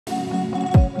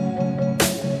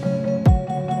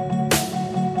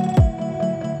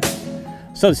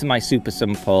So this is my super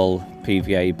simple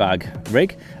PVA bag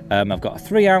rig. I've got a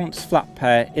 3-ounce flat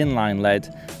pair inline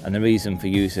lead, and the reason for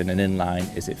using an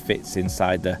inline is it fits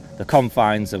inside the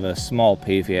confines of a small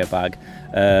PVA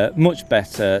bag much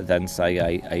better than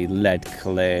say a lead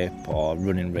clip or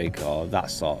running rig or that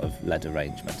sort of lead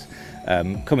arrangement.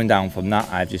 Coming down from that,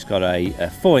 I've just got a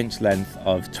 4-inch length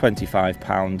of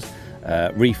 25-pound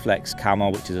reflex camo,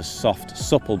 which is a soft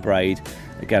supple braid.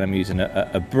 Again, I'm using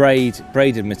a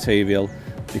braided material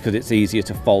because it's easier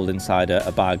to fold inside a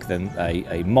bag than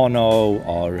a mono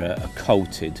or a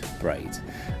coated braid.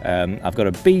 I've got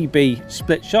a BB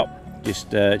split shot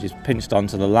just pinched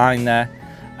onto the line there,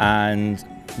 and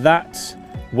that,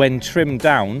 when trimmed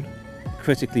down,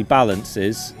 critically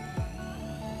balances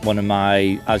one of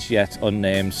my as yet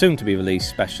unnamed, soon to be released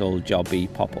special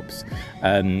jobby pop-ups.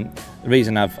 The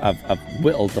reason I've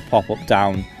whittled the pop-up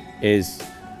down is,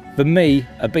 for me,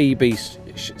 a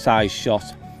BB size shot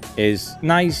is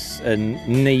nice and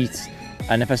neat,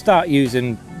 and if I start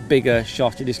using bigger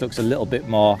shot, it just looks a little bit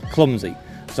more clumsy.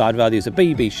 So I'd rather use a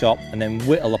BB shot and then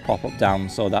whittle a pop-up down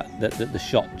so that the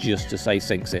shot just to say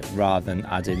sinks it rather than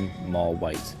adding more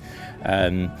weight.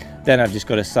 Then I've just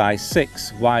got a size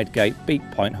 6 wide gate beak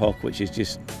point hook, which is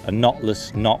just a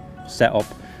knotless knot setup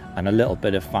and a little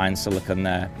bit of fine silicone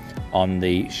there on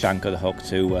the shank of the hook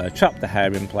to trap the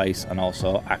hair in place and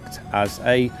also act as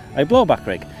a blowback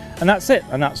rig. And that's it,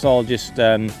 and that's all just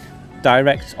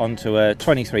direct onto a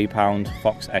 23-pound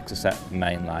Fox Exocet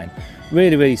mainline.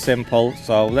 Really simple.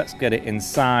 So let's get it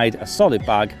inside a solid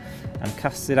bag and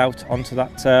cast it out onto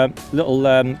that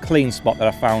little clean spot that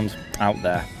I found out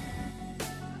there.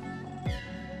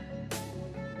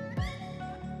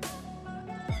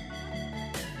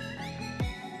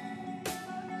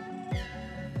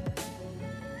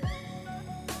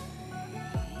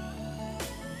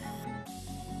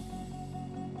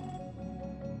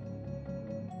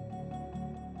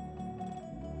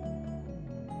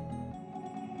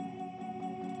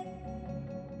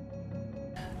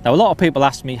 Now, a lot of people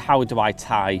ask me, how do I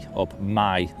tie up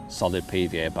my solid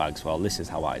PVA bags? Well, this is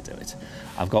how I do it.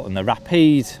 I've got the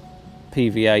Rapide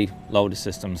PVA loader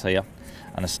systems here,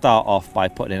 and I start off by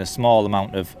putting in a small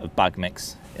amount of bag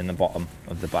mix in the bottom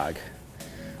of the bag.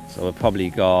 So we've probably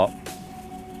got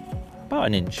about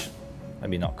an inch,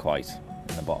 maybe not quite,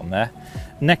 in the bottom there.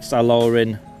 Next, I lower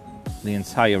in the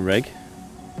entire rig.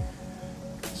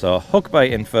 So hook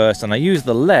bait in first, and I use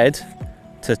the lead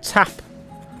to tap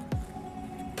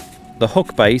the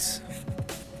hook bait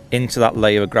into that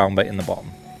layer of ground bait in the bottom,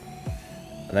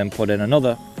 and then put in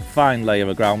another fine layer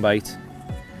of ground bait,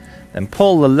 then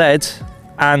pull the lead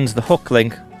and the hook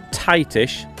link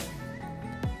tightish,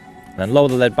 and then lower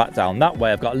the lead back down. That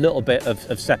way I've got a little bit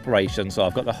of separation, so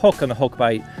I've got the hook and the hook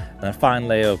bait and a fine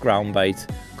layer of ground bait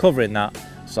covering that,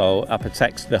 so that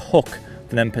protects the hook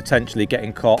from then potentially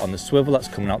getting caught on the swivel that's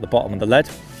coming out the bottom of the lead.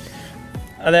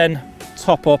 And then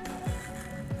top up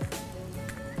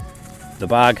the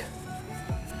bag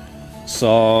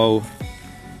so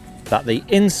that the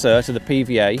insert of the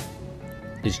PVA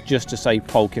is just to say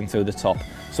poking through the top.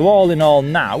 So all in all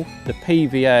now, the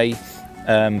PVA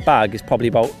bag is probably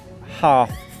about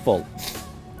half full.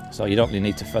 So you don't really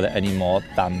need to fill it any more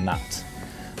than that.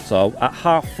 So at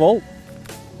half full,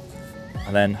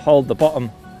 and then hold the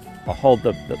bottom, or hold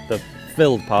the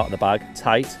filled part of the bag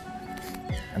tight,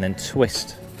 and then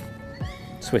twist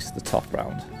the top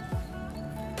round.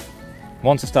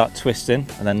 Once I start twisting,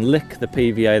 and then lick the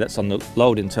PVA that's on the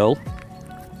loading tool.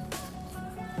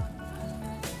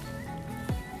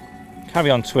 Carry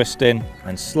on twisting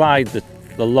and slide the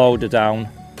loader down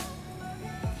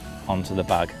onto the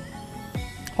bag.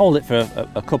 Hold it for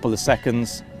a couple of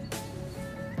seconds,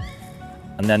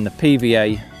 and then the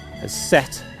PVA has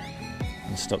set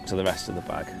and stuck to the rest of the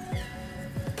bag.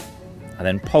 And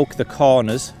then poke the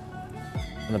corners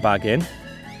of the bag in,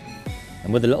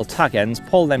 and with the little tag ends,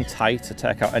 pull them tight to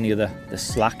take out any of the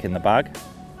slack in the bag.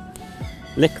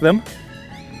 Lick them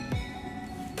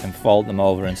and fold them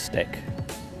over and stick.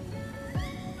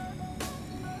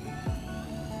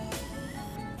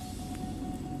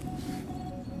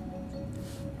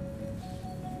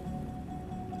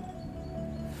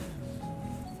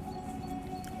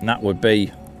 And that would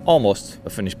be almost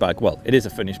a finished bag. Well, it is a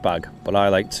finished bag, but I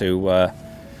like to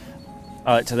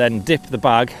then dip the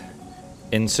bag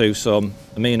into some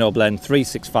Amino Blend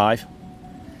 365,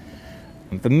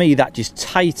 and for me that just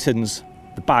tightens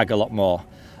the bag a lot more,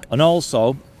 and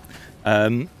also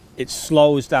it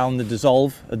slows down the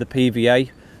dissolve of the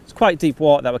PVA. It's quite deep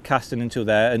water that we're casting into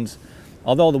there, and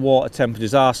although the water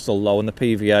temperatures are still low and the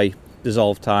PVA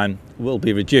dissolve time will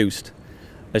be reduced,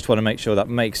 I just want to make sure that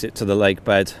makes it to the lake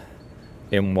bed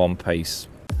in one piece.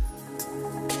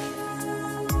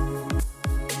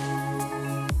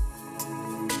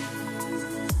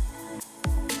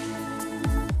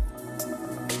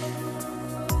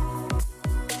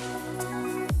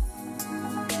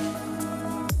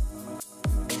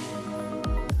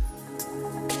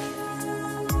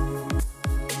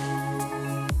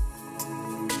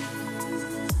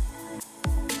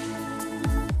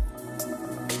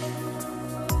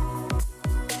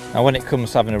 Now when it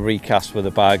comes to having a recast with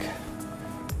a bag,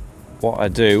 what I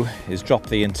do is drop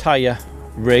the entire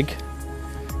rig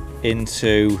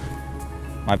into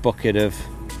my bucket of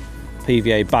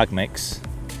PVA bag mix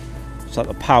so that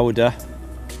the powder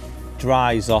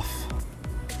dries off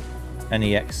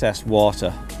any excess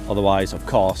water. Otherwise, of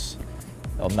course,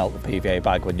 it'll melt the PVA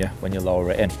bag when you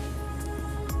lower it in.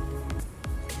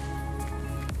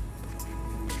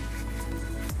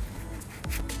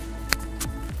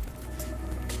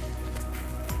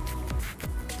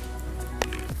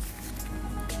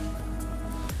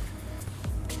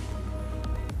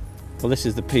 Well, this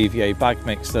is the PVA bag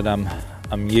mix that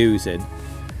I'm using,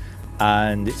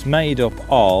 and it's made up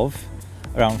of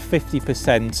around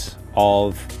 50%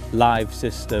 of live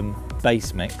system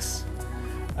base mix,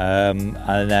 and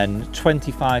then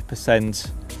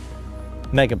 25%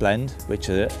 mega blend, which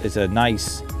is a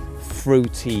nice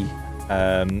fruity,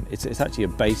 it's actually a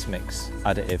base mix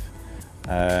additive.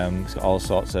 It's got all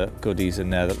sorts of goodies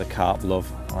in there that the carp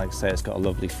love. Like I say, it's got a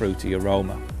lovely fruity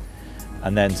aroma.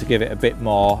 And then to give it a bit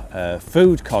more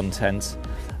food content,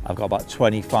 I've got about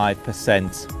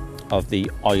 25% of the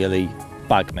oily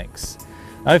bag mix.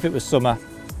 Now if it was summer,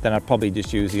 then I'd probably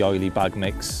just use the oily bag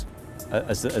mix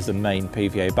as the main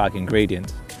PVA bag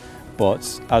ingredient.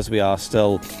 But as we are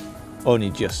still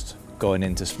only just going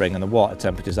into spring and the water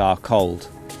temperatures are cold,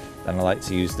 then I like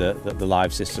to use the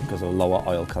live system because of the lower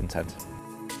oil content.